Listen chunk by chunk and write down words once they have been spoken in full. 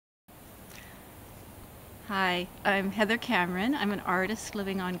Hi, I'm Heather Cameron. I'm an artist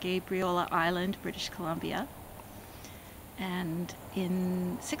living on Gabriola Island, British Columbia. And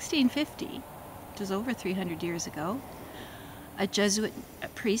in 1650, which was over 300 years ago, a Jesuit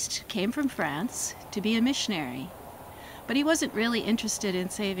priest came from France to be a missionary. But he wasn't really interested in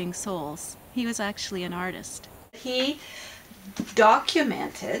saving souls. He was actually an artist. He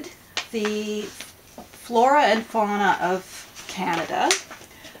documented the flora and fauna of Canada.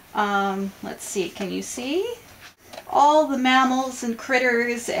 Let's see, can you see? All the mammals and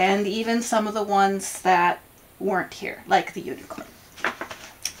critters, and even some of the ones that weren't here, like the unicorn.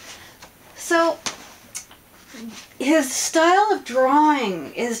 So his style of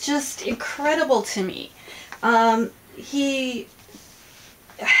drawing is just incredible to me. He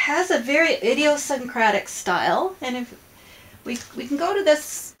has a very idiosyncratic style, and if we can go to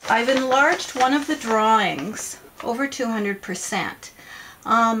this, I've enlarged one of the drawings over 200%.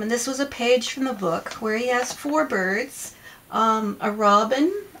 And this was a page from the book where he has 4 birds, a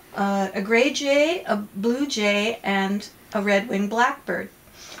robin, a gray jay, a blue jay, and a red-winged blackbird.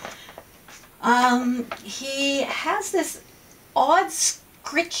 He has this odd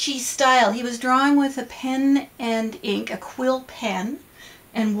scritchy style. He was drawing with a pen and ink, a quill pen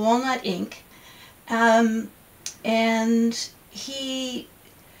and walnut ink, and he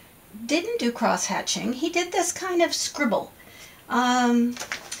didn't do cross-hatching. He did this kind of scribble.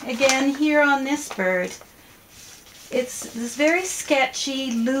 Again, here on this bird, it's this very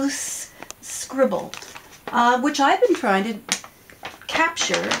sketchy, loose scribble, which I've been trying to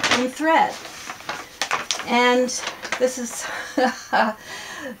capture in thread. And this is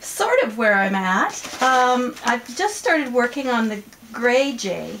sort of where I'm at. I've just started working on the gray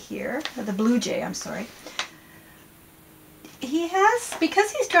jay here, or the blue jay, I'm sorry. He has,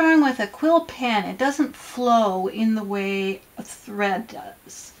 because he's drawing with a quill pen, it doesn't flow in the way a thread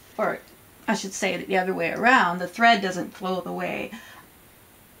does. Or I should say it the other way around. The thread doesn't flow the way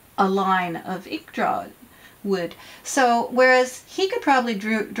a line of ink draw would. So whereas he could probably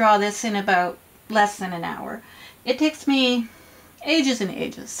draw this in about less than an hour, it takes me ages and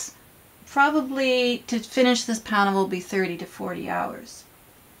ages. Probably to finish this panel will be 30 to 40 hours.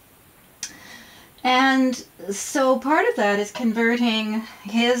 And so part of that is converting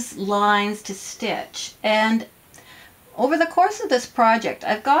his lines to stitch. And over the course of this project,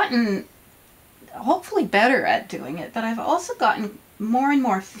 I've gotten hopefully better at doing it, but I've also gotten more and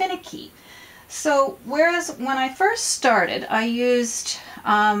more finicky. So whereas when I first started, I used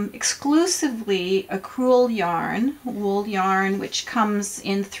exclusively acrylic yarn, wool yarn, which comes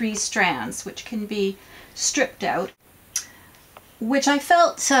in 3 strands, which can be stripped out, which I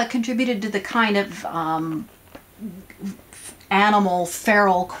felt contributed to the kind of animal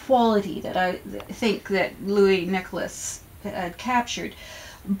feral quality that I think that Nicolas had captured.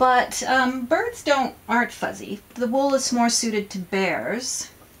 But birds aren't fuzzy. The wool is more suited to bears.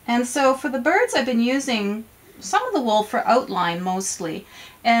 And so for the birds I've been using some of the wool for outline mostly.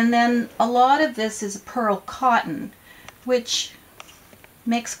 And then a lot of this is pearl cotton, which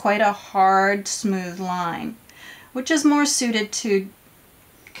makes quite a hard, smooth line, which is more suited to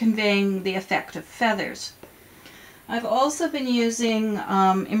conveying the effect of feathers. I've also been using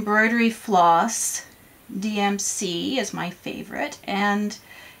embroidery floss, DMC is my favorite, and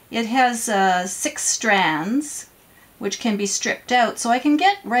it has 6 strands which can be stripped out, so I can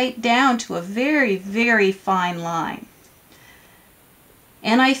get right down to a very, very fine line.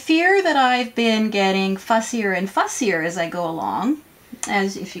 And I fear that I've been getting fussier and fussier as I go along.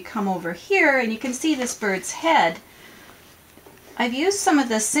 As if you come over here and you can see this bird's head, I've used some of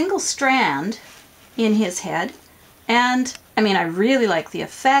this single strand in his head, and I mean, I really like the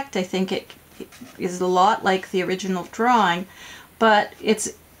effect. I think it is a lot like the original drawing, but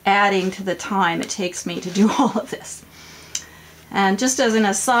it's adding to the time it takes me to do all of this. And just as an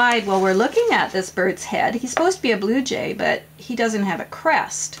aside, while we're looking at this bird's head, he's supposed to be a blue jay, but he doesn't have a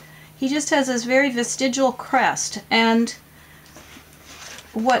crest. He just has this very vestigial crest, and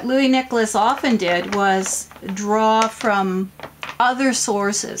what Nicolas often did was draw from other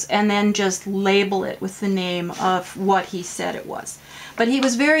sources and then just label it with the name of what he said it was. But he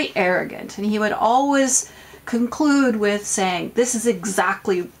was very arrogant, and he would always conclude with saying, this is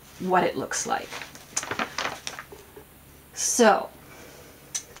exactly what it looks like. So,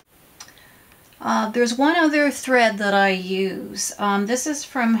 there's one other thread that I use. This is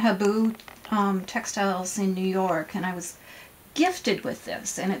from Habu Textiles in New York, and I was gifted with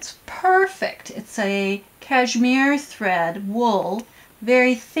this, and it's perfect. It's a cashmere thread, wool,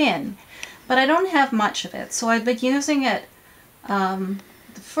 very thin, but I don't have much of it, so I've been using it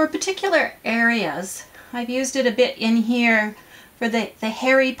for particular areas. I've used it a bit in here for the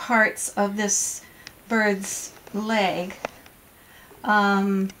hairy parts of this bird's leg.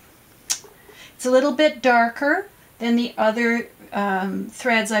 It's a little bit darker than the other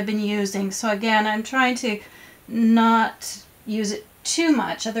threads I've been using. So again, I'm trying to not use it too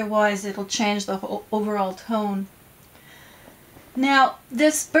much, otherwise it'll change the whole overall tone. Now,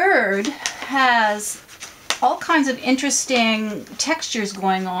 this bird has all kinds of interesting textures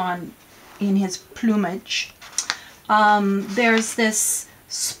going on in his plumage. There's this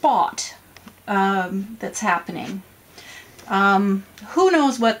spot that's happening. Who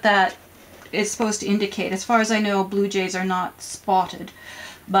knows what that is supposed to indicate? As far as I know, blue jays are not spotted.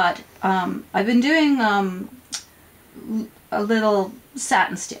 But I've been doing a little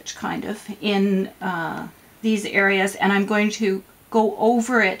satin stitch kind of in these areas, and I'm going to go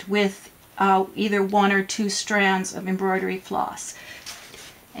over it with either 1 or 2 strands of embroidery floss,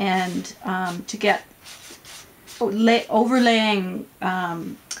 and to get overlaying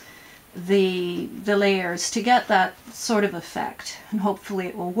the layers to get that sort of effect, and hopefully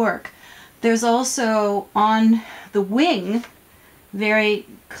it will work. There's also on the wing very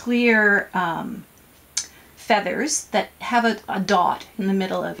clear feathers that have a dot in the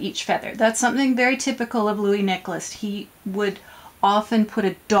middle of each feather. That's something very typical of Louis Nicolas. He would often put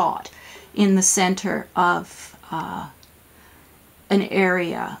a dot in the center of an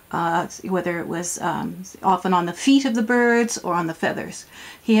area, whether it was often on the feet of the birds or on the feathers.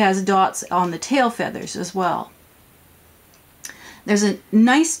 He has dots on the tail feathers as well. There's a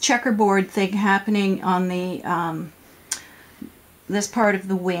nice checkerboard thing happening on the this part of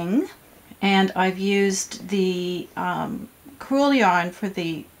the wing, and I've used the crewel yarn for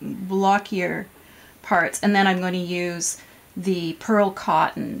the blockier parts, and then I'm going to use the pearl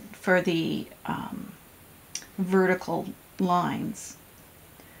cotton for the vertical lines.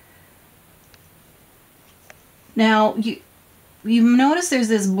 Now you notice there's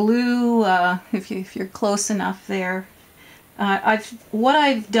this blue, if you're close enough there. What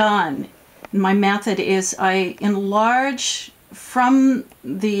I've done, my method is I enlarge from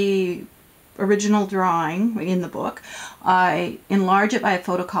the original drawing in the book. I enlarge it by a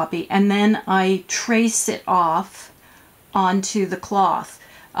photocopy, and then I trace it off onto the cloth.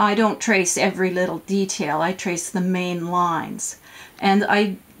 I don't trace every little detail, I trace the main lines. And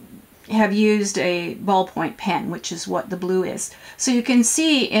I have used a ballpoint pen, which is what the blue is. So you can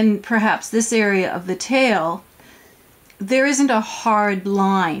see in perhaps this area of the tail, there isn't a hard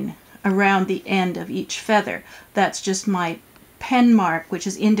line around the end of each feather. That's just my pen mark, which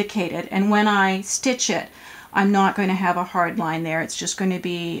is indicated. And when I stitch it, I'm not going to have a hard line there. It's just going to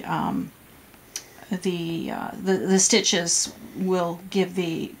be the stitches will give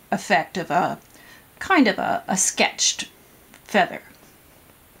the effect of a kind of a sketched feather.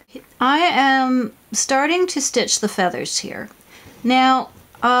 I am starting to stitch the feathers here. Now,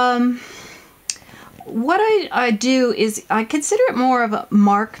 what I do is I consider it more of a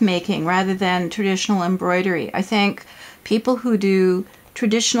mark making rather than traditional embroidery. I think people who do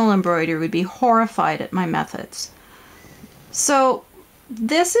traditional embroidery would be horrified at my methods. So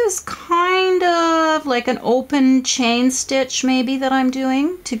this is kind of like an open chain stitch maybe that I'm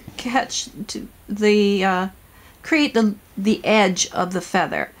doing to catch to the create the edge of the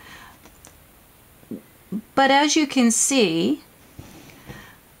feather. But as you can see,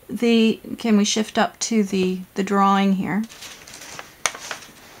 can we shift up to the drawing here?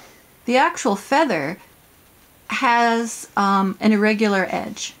 The actual feather has an irregular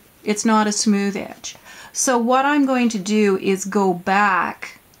edge. It's not a smooth edge. So what I'm going to do is go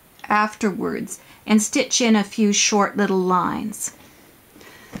back afterwards and stitch in a few short little lines.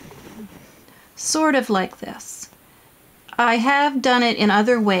 Sort of like this. I have done it in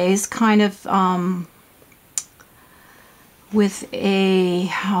other ways, kind of with a,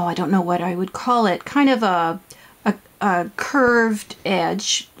 I don't know what I would call it, kind of a curved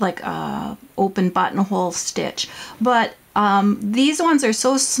edge, like a open buttonhole stitch. But these ones are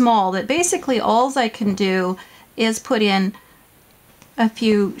so small that basically all I can do is put in a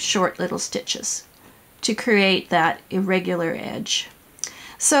few short little stitches to create that irregular edge.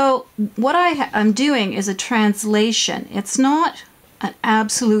 So what I'm doing is a translation. It's not an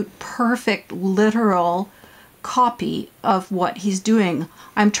absolute perfect literal copy of what he's doing.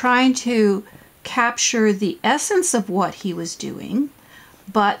 I'm trying to capture the essence of what he was doing,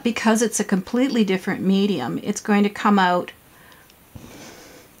 but because it's a completely different medium, it's going to come out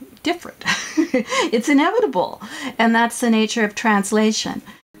different. It's inevitable, and that's the nature of translation.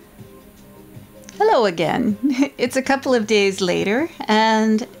 Hello again. It's a couple of days later,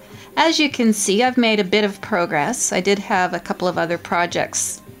 and as you can see, I've made a bit of progress. I did have a couple of other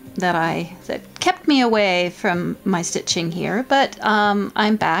projects that kept me away from my stitching here, but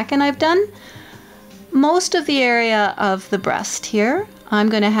I'm back, and I've done most of the area of the breast here. I'm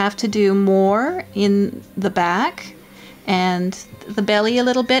going to have to do more in the back and the belly a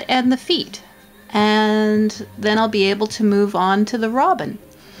little bit and the feet. And then I'll be able to move on to the robin,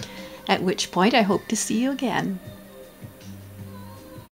 at which point I hope to see you again.